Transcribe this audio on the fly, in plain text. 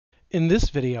In this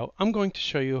video, I'm going to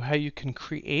show you how you can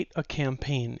create a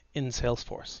campaign in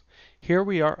Salesforce. Here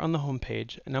we are on the home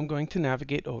page, and I'm going to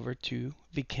navigate over to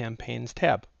the Campaigns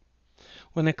tab.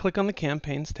 When I click on the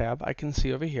Campaigns tab, I can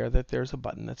see over here that there's a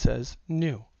button that says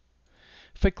New.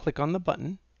 If I click on the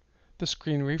button, the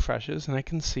screen refreshes and I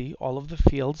can see all of the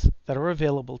fields that are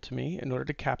available to me in order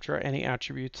to capture any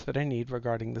attributes that I need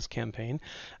regarding this campaign,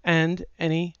 and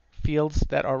any fields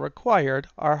that are required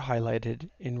are highlighted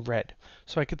in red.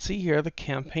 So I could see here the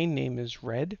campaign name is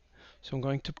red, so I'm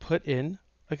going to put in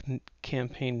a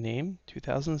campaign name,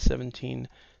 2017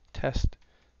 Test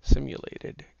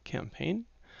Simulated Campaign.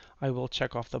 I will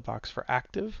check off the box for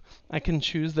active. I can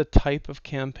choose the type of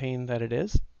campaign that it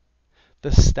is,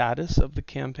 the status of the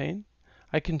campaign.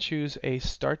 I can choose a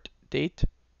start date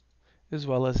as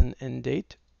well as an end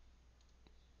date.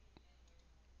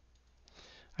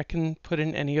 I can put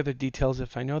in any other details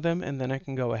if I know them, and then I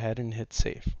can go ahead and hit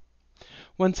save.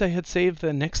 Once I hit save,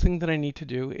 the next thing that I need to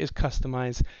do is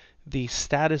customize the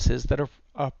statuses that are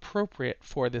appropriate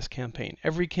for this campaign.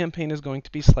 Every campaign is going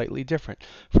to be slightly different.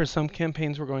 For some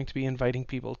campaigns, we're going to be inviting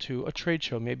people to a trade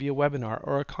show, maybe a webinar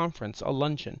or a conference, a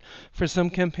luncheon. For some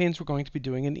campaigns, we're going to be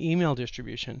doing an email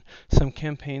distribution. Some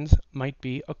campaigns might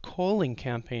be a calling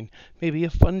campaign, maybe a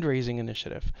fundraising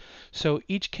initiative. So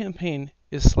each campaign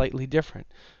is slightly different,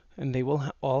 and they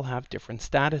will all have different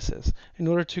statuses. In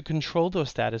order to control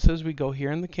those statuses, we go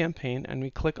here in the campaign and we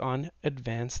click on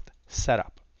Advanced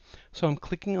Setup. So I'm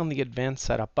clicking on the Advanced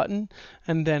Setup button,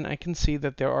 and then I can see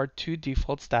that there are two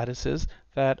default statuses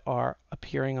that are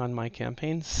appearing on my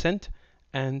campaign: sent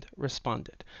and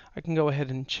responded. I can go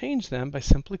ahead and change them by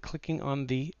simply clicking on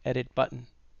the Edit button.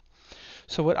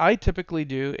 So what I typically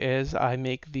do is I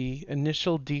make the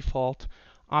initial default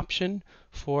option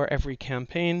for every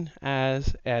campaign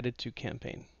as added to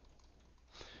campaign,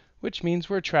 which means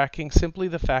we're tracking simply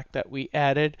the fact that we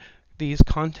added these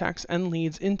contacts and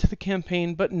leads into the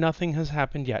campaign, but nothing has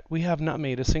happened yet. We have not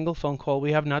made a single phone call.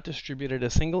 We have not distributed a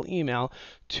single email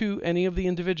to any of the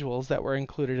individuals that were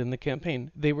included in the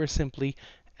campaign. They were simply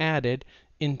added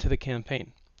into the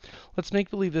campaign. Let's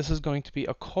make believe this is going to be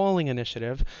a calling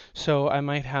initiative. So I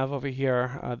might have over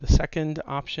here, the second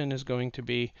option is going to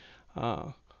be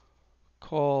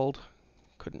called,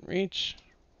 couldn't reach,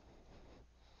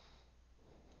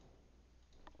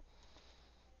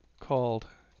 called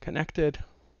connected,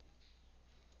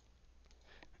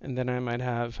 and then I might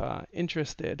have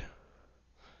interested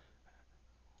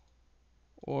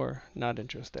or not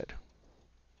interested.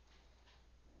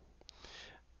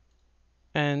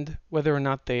 And whether or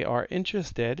not they are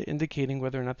interested, indicating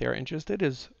whether or not they are interested,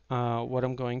 is what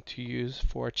I'm going to use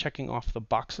for checking off the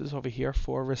boxes over here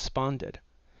for responded,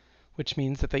 which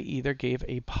means that they either gave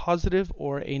a positive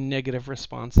or a negative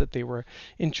response that they were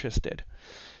interested.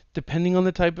 Depending on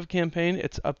the type of campaign,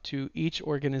 it's up to each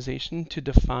organization to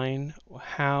define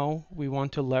how we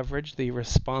want to leverage the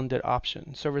responded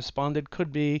option. So responded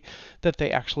could be that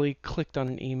they actually clicked on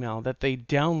an email, that they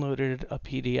downloaded a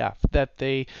PDF, that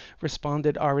they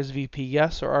responded RSVP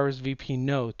yes or RSVP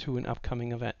no to an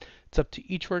upcoming event. It's up to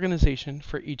each organization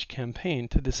for each campaign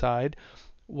to decide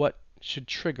what should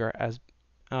trigger as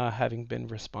having been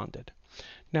responded.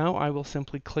 Now I will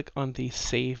simply click on the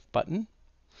Save button.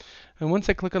 And once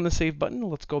I click on the Save button,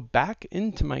 let's go back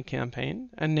into my campaign.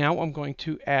 And now I'm going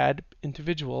to add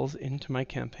individuals into my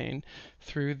campaign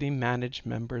through the Manage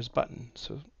Members button.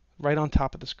 So right on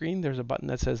top of the screen, there's a button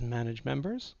that says Manage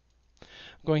Members. I'm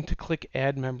going to click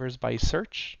Add Members by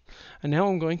Search. And now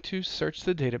I'm going to search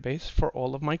the database for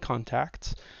all of my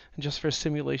contacts. And just for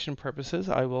simulation purposes,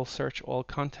 I will search all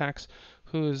contacts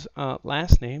whose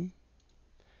last name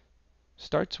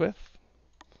starts with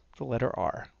the letter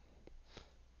R.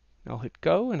 I'll hit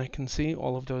go, and I can see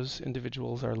all of those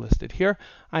individuals are listed here.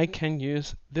 I can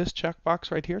use this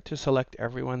checkbox right here to select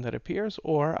everyone that appears,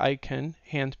 or I can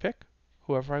handpick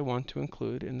whoever I want to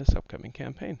include in this upcoming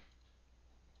campaign.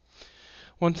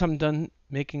 Once I'm done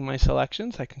making my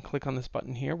selections, I can click on this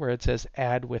button here where it says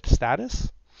Add with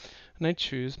Status, and I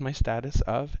choose my status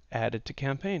of Added to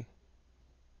Campaign.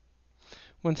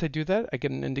 Once I do that, I get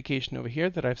an indication over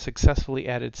here that I've successfully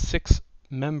added 6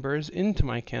 members into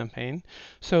my campaign.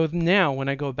 So now when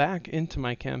I go back into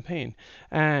my campaign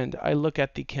and I look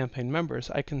at the campaign members,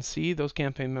 I can see those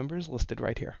campaign members listed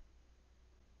right here.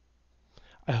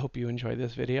 I hope you enjoy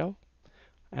this video,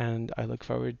 and I look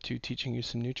forward to teaching you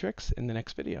some new tricks in the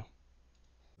next video.